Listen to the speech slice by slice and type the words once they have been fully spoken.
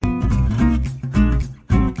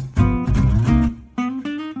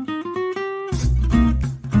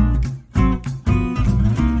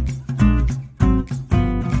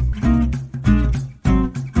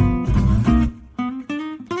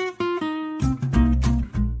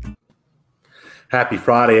Happy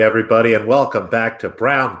Friday, everybody, and welcome back to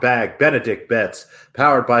Brown Bag Benedict Bets,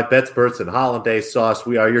 powered by BetSperts and Hollandaise Sauce.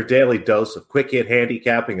 We are your daily dose of quick hit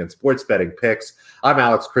handicapping and sports betting picks. I'm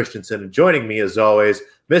Alex Christensen, and joining me, as always,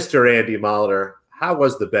 Mr. Andy Molitor. How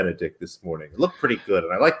was the Benedict this morning? It looked pretty good,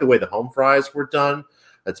 and I like the way the home fries were done.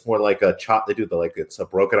 It's more like a chop. They do it's a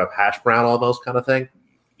broken up hash brown almost kind of thing.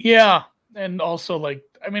 Yeah, and also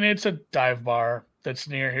it's a dive bar that's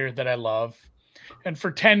near here that I love. And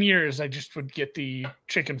for 10 years, I just would get the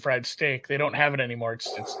chicken fried steak. They don't have it anymore.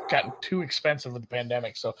 It's gotten too expensive with the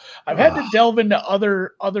pandemic. So I've had to delve into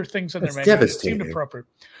other things on their menu. Devastating. It seemed appropriate.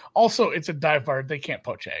 Also, it's a dive bar. They can't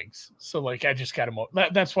poach eggs. So I just got them.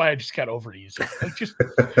 That's why I just got over easy.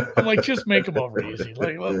 Just make them over easy.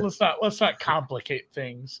 Let's not complicate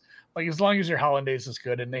things. As long as your hollandaise is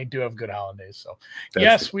good, and they do have good hollandaise. So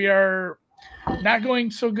yes, we are not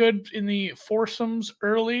going so good in the foursomes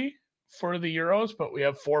early for the Euros, but we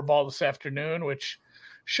have 4-ball this afternoon, which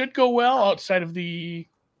should go well outside of the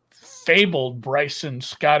fabled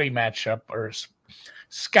Bryson-Scotty matchup, or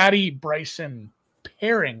Scotty-Bryson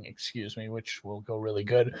pairing, which will go really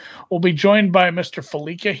good. We'll be joined by Mr.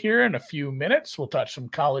 Felica here in a few minutes. We'll touch some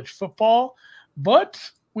college football, but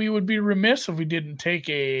we would be remiss if we didn't take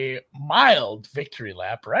a mild victory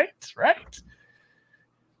lap, right?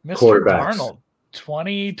 Mr. Darnold.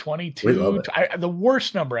 2022. The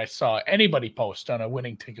worst number I saw anybody post on a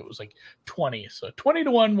winning ticket was 20. So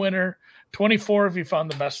 20-1 winner, 24 if you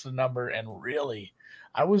found the best of the number. And really,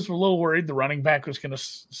 I was a little worried the running back was going to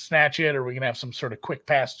snatch it, or we're going to have some sort of quick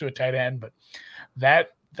pass to a tight end. But that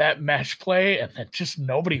mesh play, and then just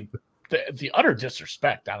nobody, the utter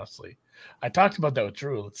disrespect, honestly. I talked about that with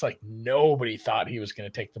Drew. It's like nobody thought he was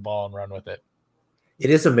going to take the ball and run with it. It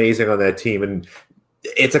is amazing on that team. And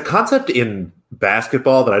it's a concept in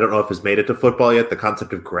basketball that I don't know if has made it to football yet, the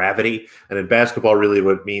concept of gravity. And in basketball, really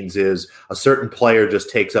what it means is a certain player just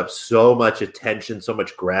takes up so much attention, so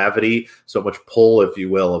much gravity, so much pull, if you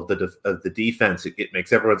will, of the defense. It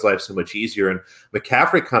makes everyone's life so much easier. And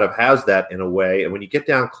McCaffrey kind of has that in a way. And when you get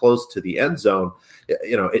down close to the end zone,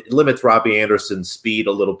 it limits Robbie Anderson's speed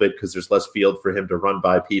a little bit because there's less field for him to run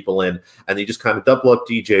by people in. And you just kind of double up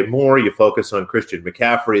DJ Moore. You focus on Christian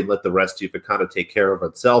McCaffrey and let the rest of it kind of take care of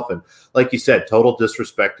itself. And like you said, total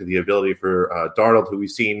disrespect to the ability for Darnold, who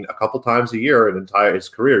we've seen a couple times a year in his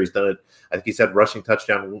career. He's done it. I think he's had rushing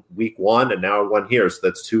touchdown week 1 and now 1 here. So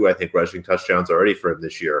that's 2, I think, rushing touchdowns already for him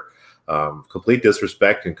this year. Complete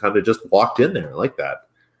disrespect and kind of just walked in there like that.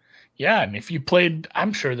 Yeah, and if you played,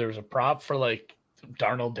 I'm sure there was a prop for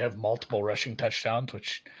Darnold to have multiple rushing touchdowns,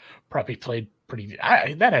 which probably played pretty.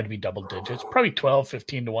 That had to be double digits, probably 12,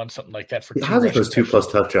 15-1, something like that. For I think those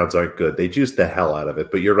 2+ touchdowns aren't good. They juiced the hell out of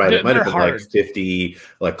it. But you're right; it might have been 50,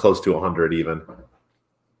 close to 100 even.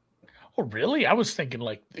 Oh, really? I was thinking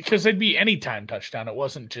because it'd be anytime touchdown. It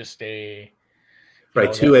wasn't just a.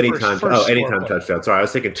 Right, 2 anytime. Anytime touchdowns. Sorry, I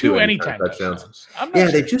was thinking 2 anytime touchdowns.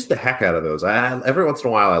 They juice the heck out of those. Every once in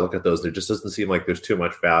a while, I look at those. There just doesn't seem like there's too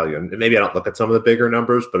much value. And maybe I don't look at some of the bigger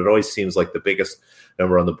numbers, but it always seems like the biggest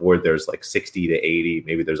number on the board there's 60 to 80.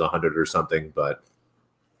 Maybe there's 100 or something, but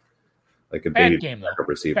a bad game though.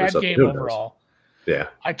 Receiver, bad something. Game overall. Yeah,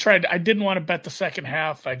 I tried. I didn't want to bet the second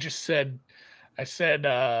half. I said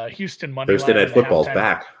Houston money Thursday line. Night Football's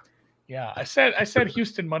back. Yeah, I said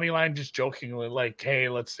Houston money line just jokingly, hey,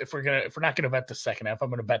 if we're not gonna bet the second half, I'm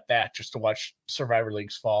gonna bet that just to watch Survivor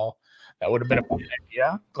Leagues fall. That would have been a good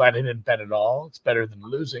idea. Glad I didn't bet at all. It's better than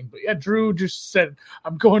losing. But yeah, Drew just said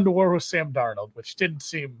I'm going to war with Sam Darnold, which didn't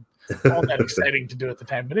seem all that exciting to do at the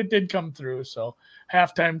time, but it did come through. So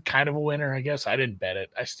halftime, kind of a winner, I guess. I didn't bet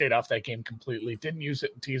it. I stayed off that game completely. Didn't use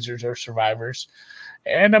it in teasers or survivors.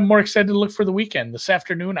 And I'm more excited to look for the weekend. This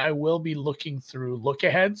afternoon, I will be looking through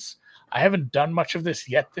look-aheads. I haven't done much of this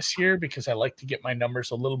yet this year because I like to get my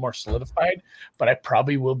numbers a little more solidified, but I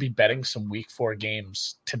probably will be betting some week 4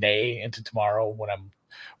 games today into tomorrow when I'm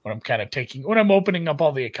opening up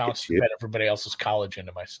all the accounts to bet everybody else's college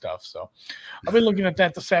into my stuff. So I'll be looking at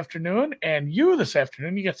that this afternoon. And this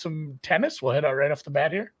afternoon, you got some tennis. We'll head out right off the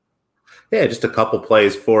bat here. Yeah, just a couple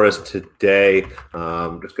plays for us today.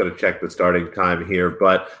 Just going to check the starting time here,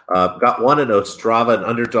 but got one in Ostrava, an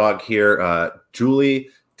underdog here. Julie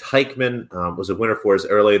Teichmann was a winner for us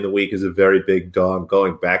early in the week, is a very big dog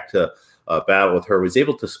going back to battle with her. Was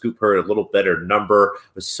able to scoop her a little better number.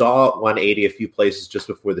 We saw 180 a few places just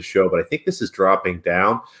before the show, but I think this is dropping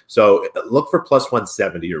down. So look for plus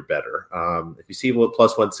 170 or better. If you see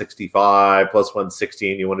plus 165, plus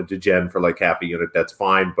 116, you want to do Jen for like half a unit, that's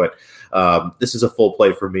fine. But this is a full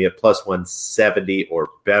play for me at plus 170 or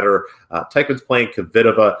better. Teichmann's playing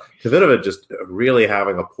Kvitova. Kvitova just really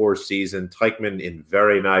having a poor season. Teichmann in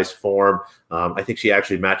very nice form. I think she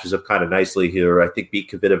actually matches up kind of nicely here. I think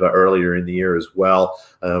beat Kvitova earlier in the year as well.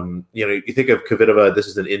 You think of Kvitova, this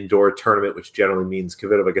is an indoor tournament, which generally means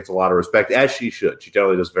Kvitova gets a lot of respect, as she should. She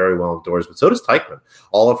generally does very well indoors, but so does Teichmann.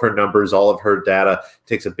 All of her numbers, all of her data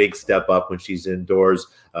takes a big step up when she's indoors.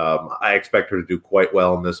 I expect her to do quite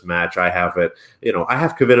well in this match. I have it, I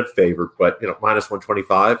have Kvitova favored, but, minus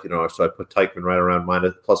 125, so I put Teichmann right around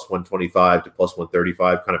plus 125 to plus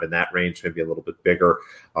 135, kind of in that range, maybe a little bit bigger,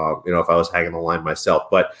 if I was hanging the line myself.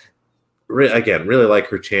 But really like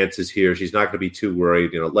her chances here. She's not going to be too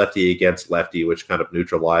worried. Lefty against lefty, which kind of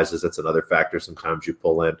neutralizes. That's another factor sometimes you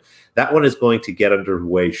pull in. That one is going to get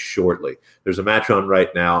underway shortly. There's a match on right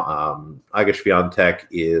now. Iga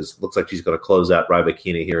Swiatek looks like she's going to close out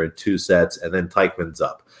Rybakina here in 2 sets, and then Teichmann's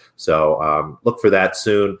up. So look for that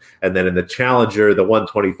soon. And then in the Challenger, the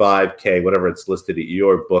 125K, whatever it's listed at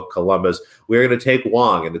your book, Columbus, we're going to take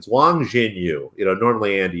Wang, and it's Wang Jinyu.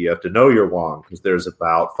 Normally, Andy, you have to know your Wang because there's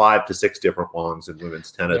about 5 to 6 different Wangs in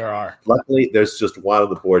women's tennis. There are. Luckily, there's just one on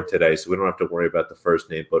the board today, so we don't have to worry about the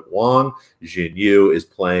first name. But Wang Jinyu is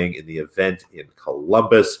playing in the event in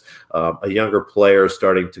Columbus. A younger player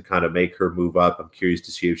starting to kind of make her move up. I'm curious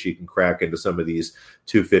to see if she can crack into some of these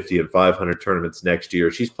 250 and 500 tournaments next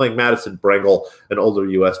year. She's playing Madison Brengle, an older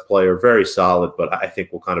U.S. player, very solid, but I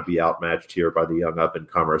think we'll kind of be outmatched here by the young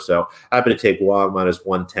up-and-comer. So happy to take Wang minus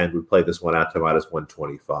 110. We play this one out to minus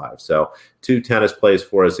 125. So 2 tennis plays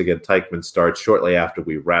for us. Again, Teichmann starts shortly after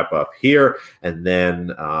we wrap up here, and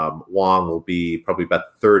then Wang will be probably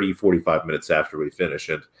about 30, 45 minutes after we finish.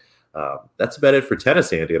 And that's about it for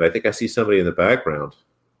tennis, Andy, and I think I see somebody in the background.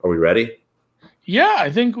 Are we ready? Yeah,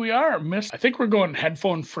 I think we are. I think we're going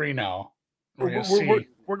headphone free now. We're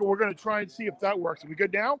going to try and see if that works. Are we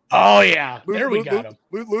good now? Oh yeah, we got him.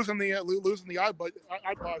 Losing the iPod,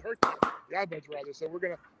 the iPods rather. So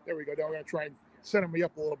there we go. Now we're going to try and center me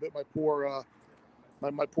up a little bit. My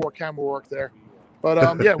poor camera work there.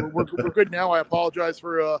 But yeah, we're good now. I apologize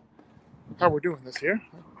for how we're doing this here.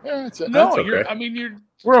 Yeah, that's it. No, okay.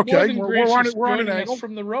 We're okay. We're on an angle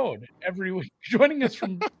from the road every week. Joining us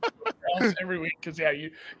from every week because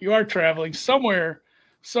you are traveling somewhere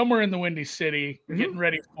in the Windy City, getting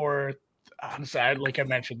ready for. Honestly, like I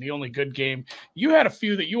mentioned, the only good game. You had a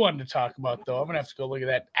few that you wanted to talk about, though. I'm gonna have to go look at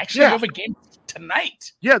that. Actually, I have a game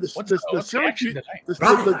tonight. Yeah, the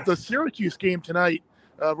Syracuse game tonight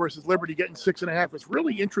versus Liberty getting 6.5 is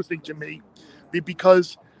really interesting to me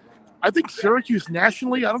because I think Syracuse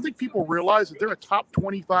nationally, I don't think people realize that they're a top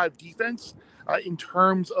 25 defense in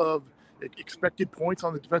terms of expected points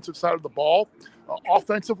on the defensive side of the ball.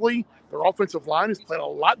 Offensively, their offensive line has played a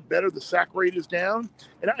lot better. The sack rate is down.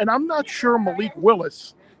 And I'm not sure Malik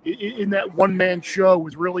Willis in that one-man show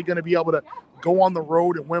is really going to be able to go on the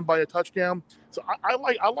road and win by a touchdown. So I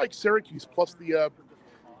like Syracuse plus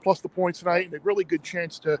the points tonight and a really good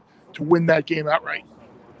chance to win that game outright.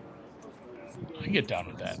 I get down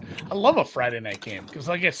with that. I love a Friday night game because,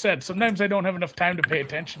 like I said, sometimes I don't have enough time to pay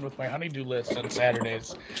attention with my honeydew list on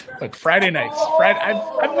Saturdays. But Friday nights,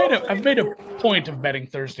 I've made a point of betting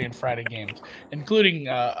Thursday and Friday games, including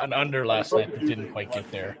an under last night that didn't quite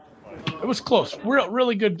get there. It was close.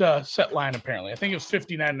 Really good set line, apparently. I think it was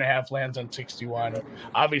 59.5, lands on 61.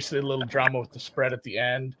 Obviously, a little drama with the spread at the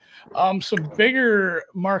end. Some bigger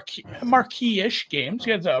marquee-ish games.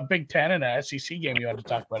 You had a Big Ten and a SEC game you had to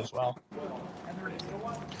talk about as well.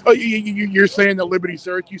 Oh, you're saying that Liberty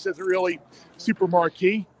Syracuse isn't really super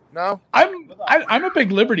marquee? No, I'm a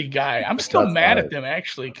big Liberty guy. I'm still mad at them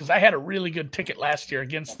actually because I had a really good ticket last year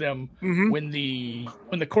against them when the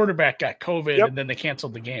quarterback got COVID and then they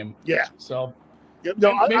canceled the game. Yeah. So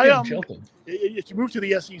no, I'm jilted. If you move to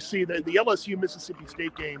the SEC, the LSU Mississippi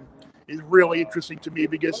State game is really interesting to me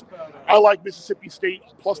because I like Mississippi State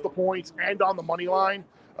plus the points and on the money line.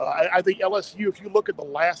 I think LSU, if you look at the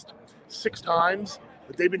last 6 times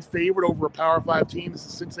that they've been favored over a Power 5 team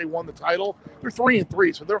since they won the title, they're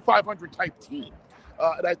 3-3, so they're a 500 type team.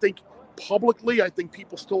 And I think publicly,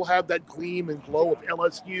 people still have that gleam and glow of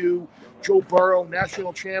LSU, Joe Burrow,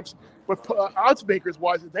 national champs. But odds makers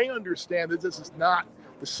wise, they understand that this is not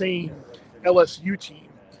the same LSU team.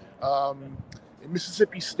 In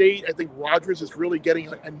Mississippi State, I think Rogers is really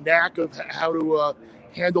getting a knack of how to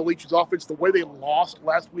handle each offense. The way they lost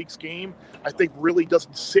last week's game, I think really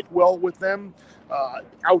doesn't sit well with them.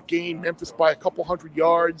 Outgained Memphis by a couple hundred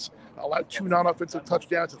yards, allowed 2 non-offensive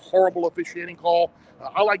touchdowns, a horrible officiating call.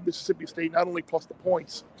 I like Mississippi State not only plus the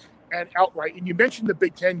points and outright. And you mentioned the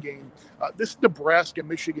Big Ten game. This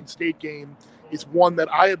Nebraska-Michigan State game is one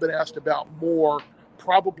that I have been asked about more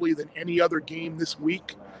probably than any other game this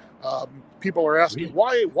week. People are asking,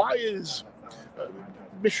 why is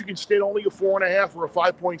Michigan State only a 4.5 or a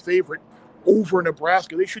 5-point favorite over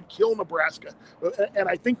Nebraska? They should kill Nebraska. And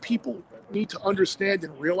I think people need to understand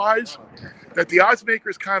and realize that the odds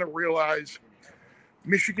makers kind of realize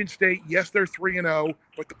Michigan State, yes, they're 3-0,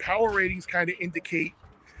 but the power ratings kind of indicate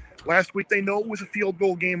last week they know it was a field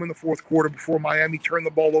goal game in the fourth quarter before Miami turned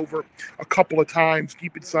the ball over a couple of times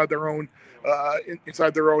deep inside their own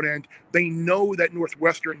end. They know that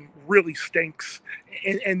Northwestern really stinks,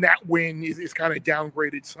 and that win is kind of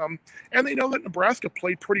downgraded some. And they know that Nebraska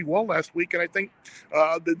played pretty well last week, and I think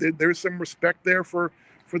there's some respect there for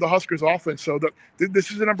the Huskers offense. So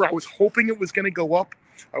this is a number I was hoping it was going to go up.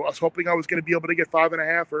 I was hoping I was going to be able to get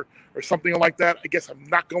 5.5 or something like that. I guess I'm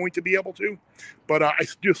not going to be able to, but I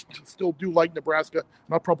just still do like Nebraska,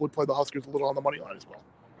 and I'll probably play the Huskers a little on the money line as well.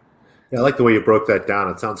 Yeah, I like the way you broke that down.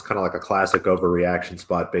 It sounds kind of like a classic overreaction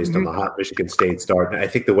spot based on the hot Michigan State start. And I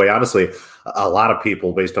think the way, honestly, a lot of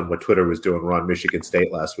people, based on what Twitter was doing, were on Michigan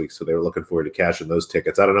State last week, so they were looking forward to cashing those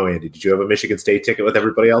tickets. I don't know, Andy, did you have a Michigan State ticket with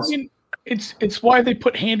everybody else? I mean, it's why they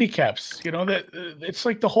put handicaps. That it's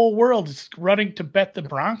like the whole world is running to bet the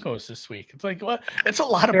Broncos this week. It's like, what? It's a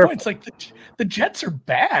lot of points. Like the Jets are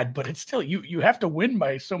bad, but it's still you have to win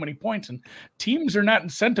by so many points, and teams are not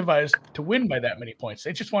incentivized to win by that many points.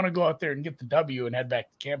 They just want to go out there and get the W and head back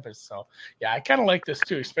to campus. So yeah, I kind of like this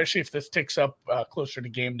too, especially if this ticks up closer to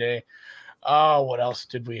game day. What else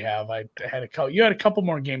did we have? You had a couple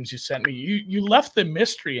more games you sent me. You left the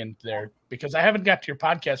mystery in there because I haven't got to your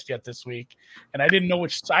podcast yet this week, and I didn't know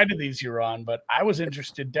which side of these you were on, but I was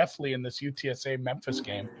interested definitely in this UTSA Memphis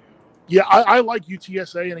game. Yeah, I like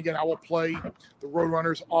UTSA, and again, I will play the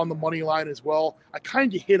Roadrunners on the money line as well. I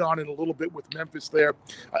kind of hit on it a little bit with Memphis there.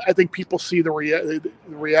 I think people see the reality.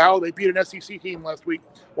 They beat an SEC team last week.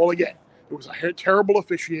 Well, again, it was a terrible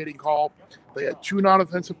officiating call. They had 2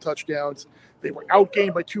 non-offensive touchdowns. They were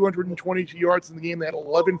outgained by 222 yards in the game. They had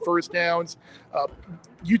 11 first downs.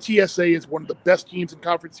 UTSA is one of the best teams in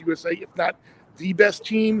Conference USA, if not the best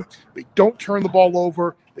team. They don't turn the ball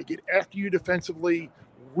over. They get after you defensively.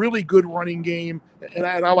 Really good running game. And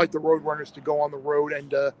I like the Roadrunners to go on the road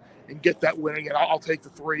and get that win. Again, I'll take the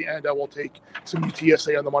 3, and I will take some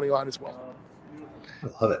UTSA on the money line as well.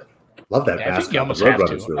 I love it. Love that. Yeah, I think you almost have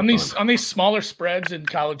to. Really on these smaller spreads in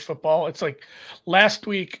college football, it's like last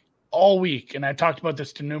week, all week, and I talked about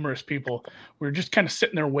this to numerous people. We were just kind of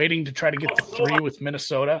sitting there waiting to try to get the 3 with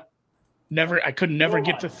Minnesota. I could never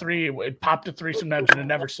get to 3. It popped to 3 sometimes, and it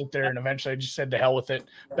never sit there. And eventually, I just said to hell with it.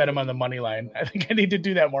 Bet them on the money line. I think I need to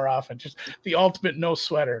do that more often. Just the ultimate no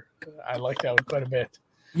sweater. I like that one quite a bit.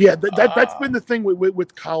 Yeah, that's been the thing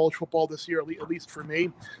with college football this year, at least for me.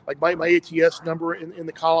 Like my ATS number in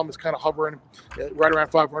the column is kind of hovering right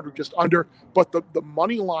around 500, just under. But the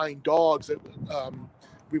money line dogs that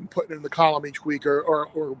we've been putting in the column each week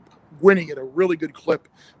are winning at a really good clip.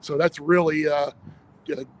 So that's really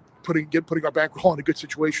putting our bankroll in a good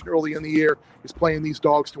situation early in the year, is playing these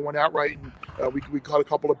dogs to win outright. And we caught a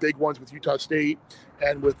couple of big ones with Utah State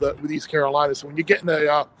and with East Carolina. So when you're getting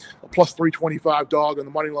a plus 325 dog on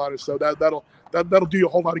the money line, so that'll do you a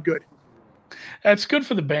whole lot of good. That's good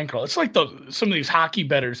for the bankroll. It's like some of these hockey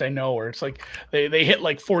bettors I know where it's like they hit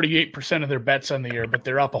like 48% of their bets on the year, but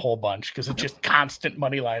they're up a whole bunch because it's just constant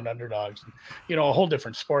money line underdogs. A whole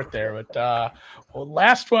different sport there. But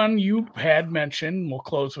last one you had mentioned, we'll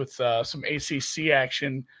close with some ACC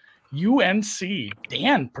action. UNC.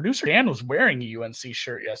 Producer Dan was wearing a UNC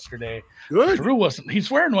shirt yesterday. Good. Drew wasn't. He's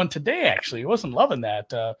wearing one today, actually. He wasn't loving that.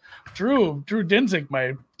 Drew Dinzig,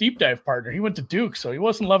 my deep dive partner, he went to Duke, so he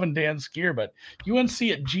wasn't loving Dan's gear, but UNC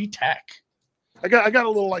at G-Tech. I got a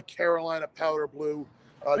little like Carolina powder blue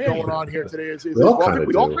going on here today. We all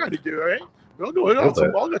kind of do, right? We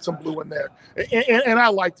all got some blue in there. And I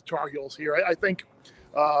like the Tar Heels here. I think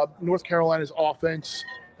North Carolina's offense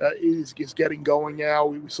is getting going now.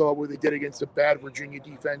 We saw what they did against a bad Virginia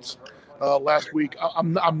defense last week.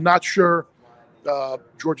 I'm not sure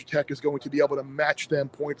Georgia Tech is going to be able to match them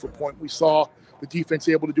point for point. We saw the defense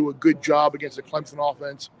able to do a good job against the Clemson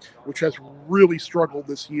offense, which has really struggled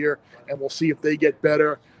this year, and we'll see if they get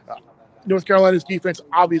better. North Carolina's defense,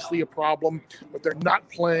 obviously a problem, but they're not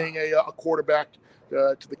playing a quarterback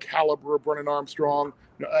to the caliber of Brennan Armstrong.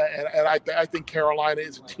 And I think Carolina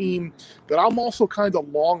is a team that I'm also kind of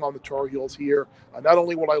long on the Tar Heels here. Not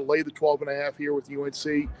only will I lay the 12.5 here with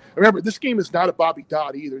UNC. Remember, this game is not at Bobby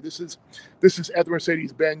Dodd either. This is at the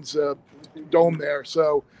Mercedes-Benz Dome there.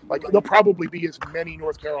 So like there'll probably be as many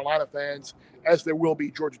North Carolina fans as there will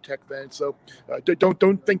be Georgia Tech fans. So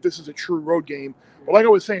don't think this is a true road game. But like I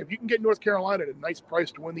was saying, if you can get North Carolina at a nice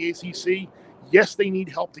price to win the ACC, yes, they need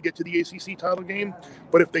help to get to the ACC title game.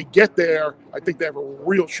 But if they get there, I think they have a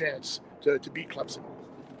real chance to beat Clemson.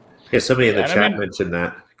 Yeah, somebody in the chat mentioned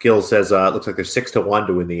that. Gil says it looks like they're 6-1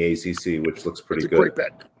 to win the ACC, which looks pretty good. Great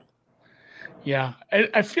bet. Yeah,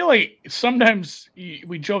 I feel like sometimes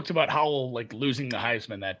we joked about Howell like losing the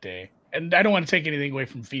Heisman that day. And I don't want to take anything away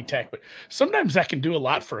from VTech, but sometimes that can do a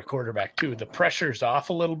lot for a quarterback too. The pressure's off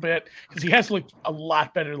a little bit because he has looked a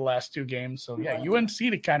lot better the last 2 games. So yeah, UNC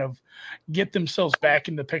to kind of get themselves back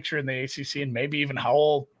in the picture in the ACC, and maybe even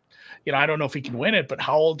Howell. I don't know if he can win it, but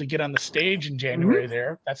Howell to get on the stage in January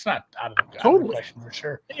there, that's not out of the question for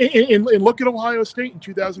sure. And look at Ohio State in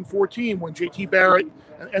 2014 when JT Barrett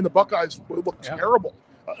and the Buckeyes looked terrible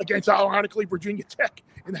against, ironically, Virginia Tech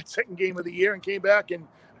in that second game of the year, and came back and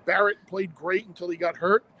Barrett played great until he got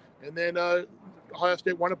hurt, and then Ohio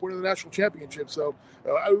State wound up winning the national championship. So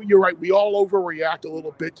you're right. We all overreact a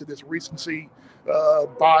little bit to this recency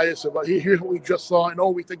bias of here's what we just saw,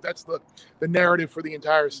 and we think that's the narrative for the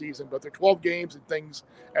entire season. But they're 12 games, and things,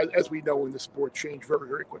 as we know in the sport, change very,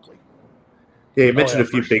 very quickly. Yeah, you mentioned a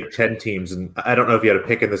few Big Ten teams, and I don't know if you had a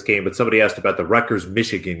pick in this game, but somebody asked about the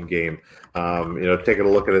Rutgers-Michigan game. Taking a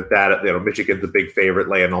look at that, Michigan's a big favorite,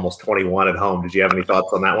 laying almost 21 at home. Did you have any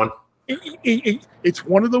thoughts on that one? It's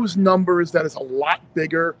one of those numbers that is a lot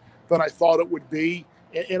bigger than I thought it would be,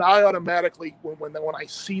 and I automatically, when I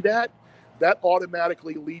see that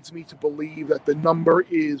automatically leads me to believe that the number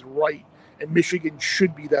is right, and Michigan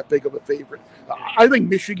should be that big of a favorite. I think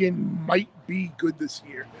Michigan might be good this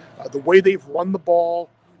year. The way they've run the ball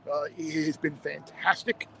has been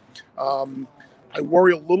fantastic. I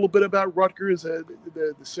worry a little bit about Rutgers.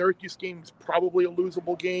 The Syracuse game is probably a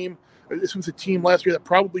losable game. This was a team last year that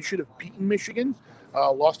probably should have beaten Michigan,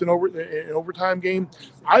 lost an overtime game.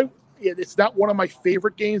 It's not one of my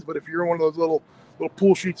favorite games, but if you're in one of those little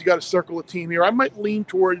pool sheets, you got to circle a team here. I might lean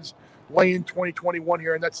towards laying 2021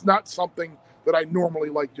 here, and that's not something that I normally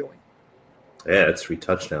like doing. Yeah, it's 3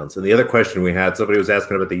 touchdowns. And the other question we had, somebody was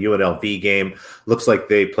asking about the UNLV game. Looks like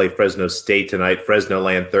they play Fresno State tonight. Fresno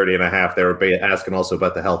laying 30.5. They were asking also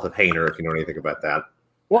about the health of Haener, if you know anything about that.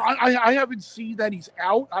 Well, I haven't seen that he's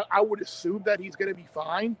out. I would assume that he's going to be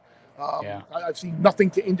fine. I've seen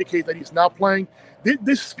nothing to indicate that he's not playing.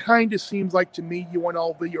 This kind of seems like, to me,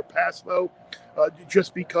 UNLV or pass, though,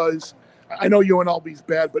 just because I know UNLV is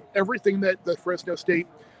bad, but everything that Fresno State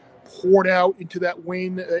poured out into that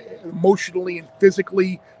win emotionally and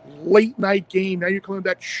physically, late night game. Now you're coming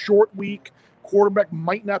back short week. Quarterback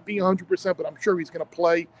might not be 100%, but I'm sure he's going to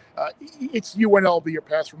play. It's UNLV or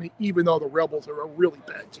pass for me, even though the Rebels are a really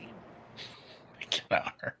bad team.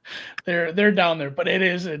 They're down there, but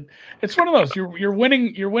it's one of those. You're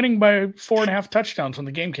winning by 4.5 touchdowns when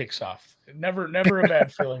the game kicks off. Never a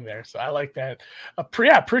bad feeling there. So I like that.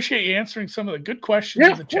 Appreciate you answering some of the good questions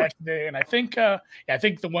in the chat today. And I think the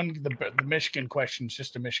Michigan question is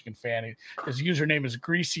just a Michigan fan. His username is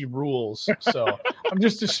Greasy Rules. So I'm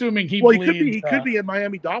just assuming he could be a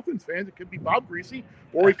Miami Dolphins fan. It could be Bob Greasy,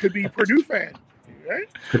 or he could be a Purdue fan. Right?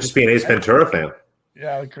 Could just be an Ace Ventura fan.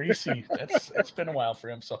 Yeah, Greasy. It's been a while for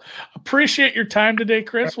him. So appreciate your time today,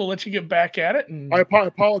 Chris. We'll let you get back at it. And I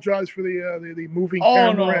apologize for the moving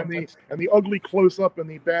camera and the ugly close up and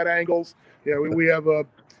the bad angles. Yeah, we have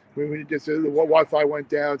we just the Wi-Fi went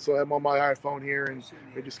down, so I'm on my iPhone here, and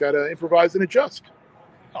we just got to improvise and adjust.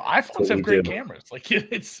 iPhones have great cameras. Like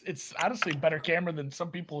it's honestly a better camera than some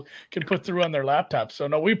people can put through on their laptops. So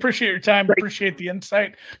no, we appreciate your time. Great. Appreciate the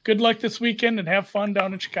insight. Good luck this weekend and have fun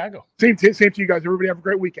down in Chicago. Same to you guys. Everybody have a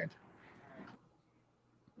great weekend.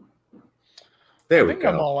 There we go.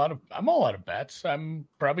 I'm all out of bets. I'm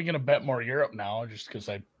probably going to bet more Europe now just because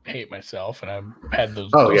I hate myself and I've had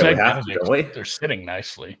those. They're sitting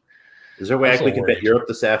nicely. Is there a way we can bet Europe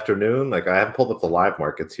this afternoon? Like, I haven't pulled up the live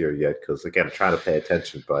markets here yet because, again, I'm trying to pay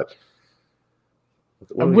attention. But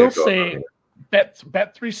I will say,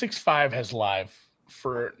 Bet365 has live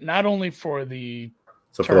for not only for the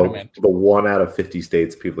tournament. For the 1 out of 50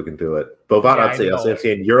 states, people can do it. Bovan, I'd say I'm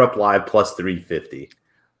saying Europe live plus 350.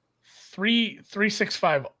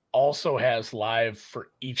 365 also has live for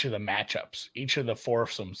each of the matchups, each of the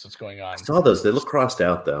foursomes that's going on. I saw those. They look crossed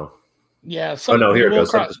out, though. Yeah. Here it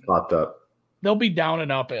goes. Something just popped up. they'll be down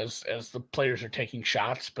and up as the players are taking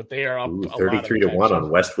shots, but they are up 33-1 on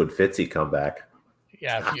Westwood Fitzy comeback.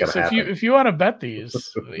 Yeah, if you want to bet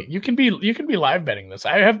these, you can be live betting this.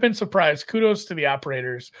 I have been surprised. Kudos to the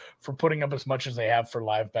operators for putting up as much as they have for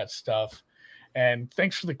live bet stuff. And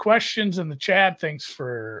thanks for the questions in the chat. Thanks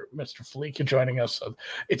for Mr. Felica joining us.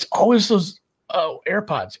 It's always those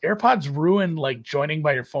AirPods. AirPods ruin like joining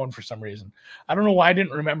by your phone for some reason. I don't know why I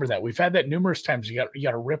didn't remember that. We've had that numerous times. You got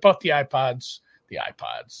to rip out the iPods.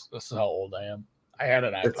 This is how old I am. I had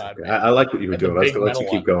an iPod. I like what you were doing. I was going to let you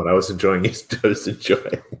keep going. I was enjoying it. I was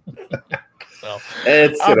enjoying. So,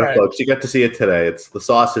 it's right, folks. You got to see it today. The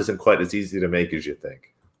sauce isn't quite as easy to make as you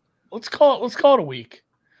think. Let's call it a week.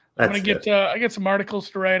 I'm gonna get I get some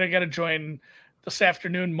articles to write. I got to join this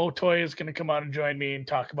afternoon. Motoy is going to come on and join me and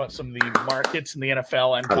talk about some of the markets in the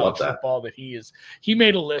NFL and college football that he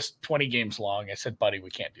made a list 20 games long. I said, buddy, we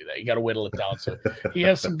can't do that. You got to whittle it down. So he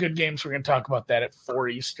has some good games. We're going to talk about that at 4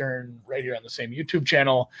 Eastern right here on the same YouTube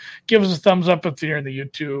channel. Give us a thumbs up if you're in the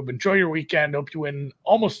YouTube. Enjoy your weekend. Hope you win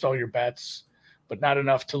almost all your bets, but not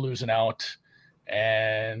enough to losing out.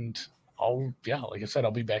 And like I said,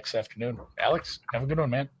 I'll be back this afternoon. Alex, have a good one,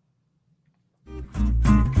 man.